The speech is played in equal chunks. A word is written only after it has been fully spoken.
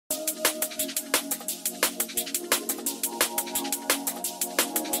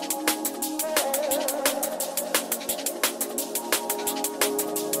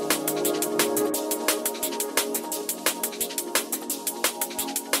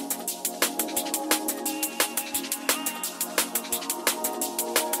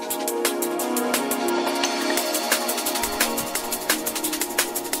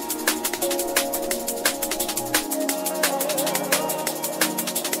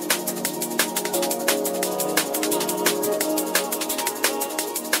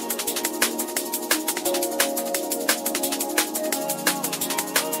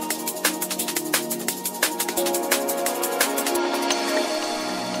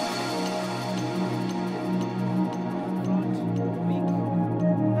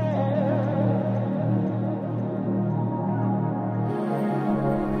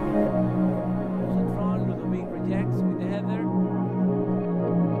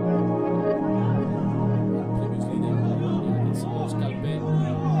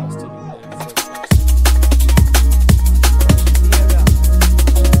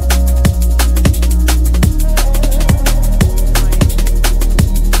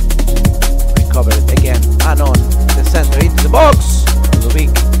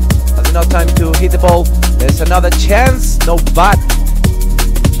hit the ball. There's another chance. No bad.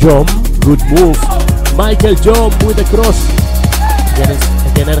 John, good move. Michael John with the cross.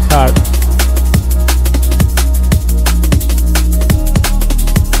 Again Erhard.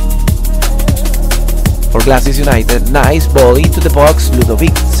 For Glasses United, nice ball into the box.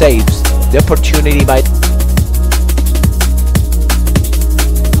 Ludovic saves the opportunity by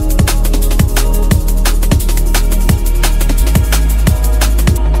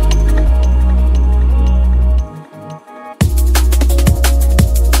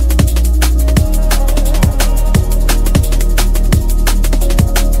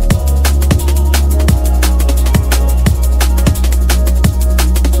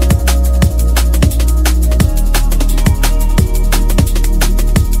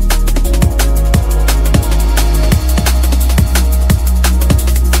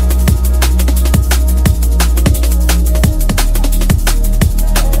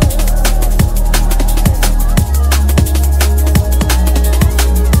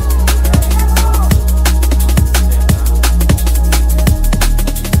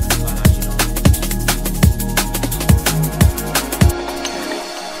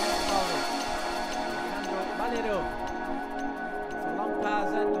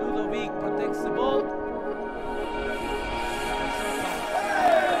Ludovic protects the ball.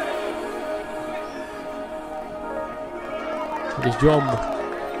 It is John.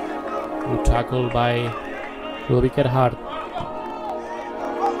 Good tackle by Ludovic Erhard.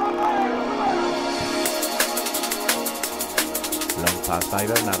 Long pass by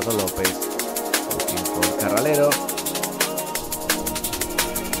Bernardo Lopez. Looking for Carralero.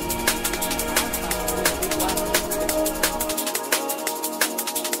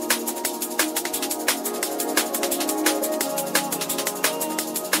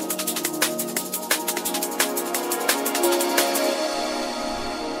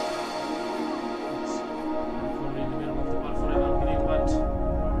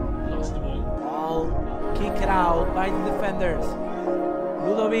 Kick it out by the defenders.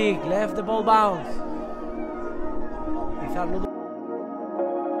 Ludovic left the ball bounce.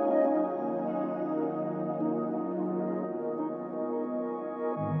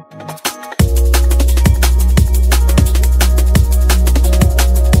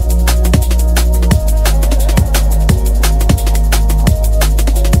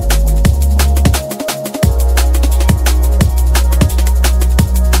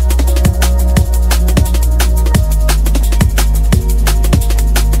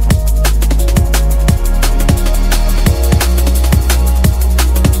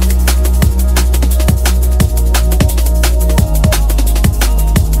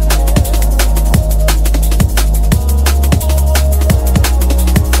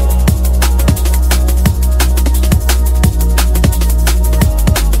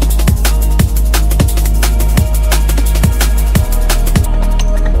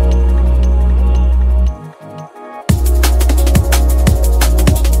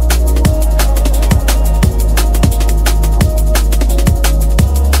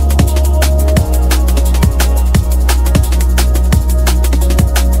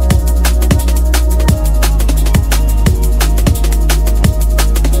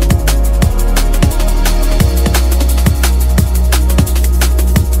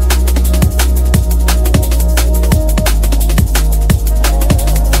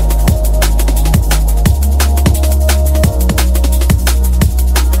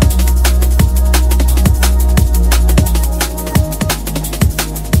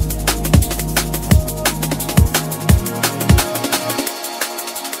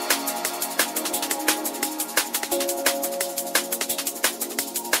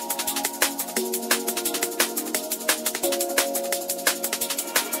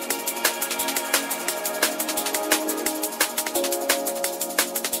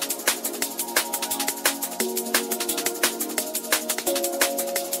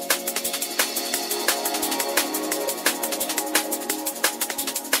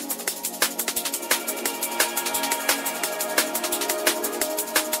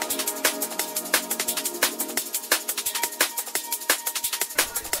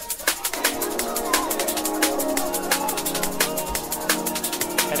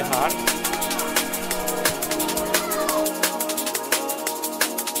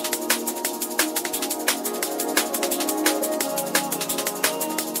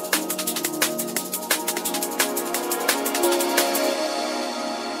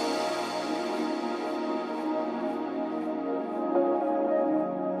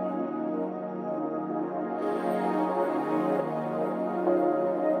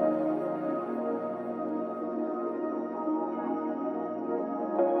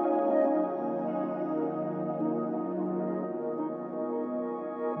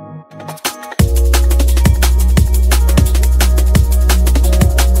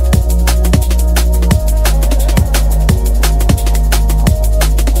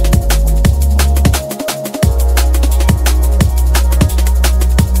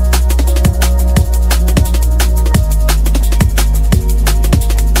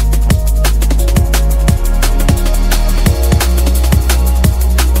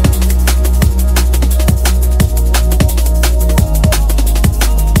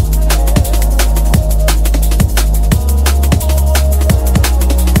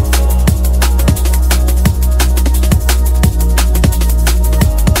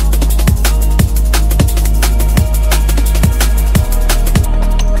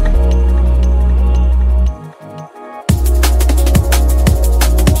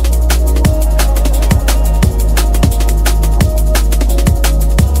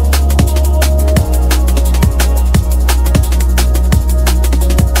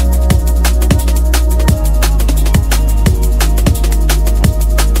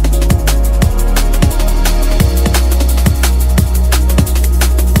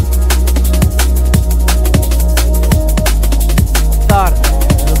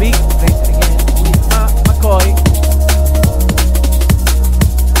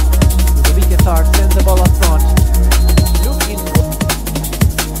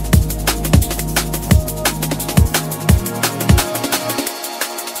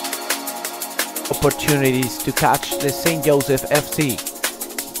 opportunities to catch the St. Joseph FC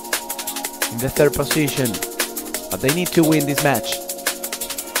in the third position, but they need to win this match.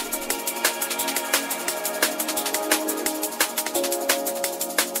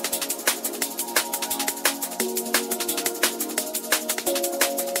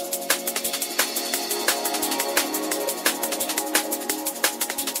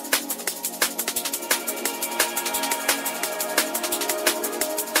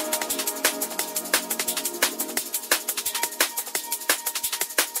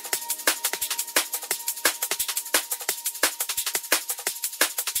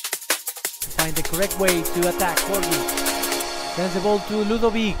 Find the correct way to attack Corgi. Sends the ball to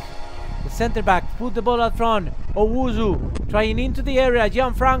Ludovic. The center back put the ball out front. Owuzu trying into the area.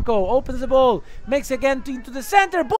 Gianfranco opens the ball, makes again into the center.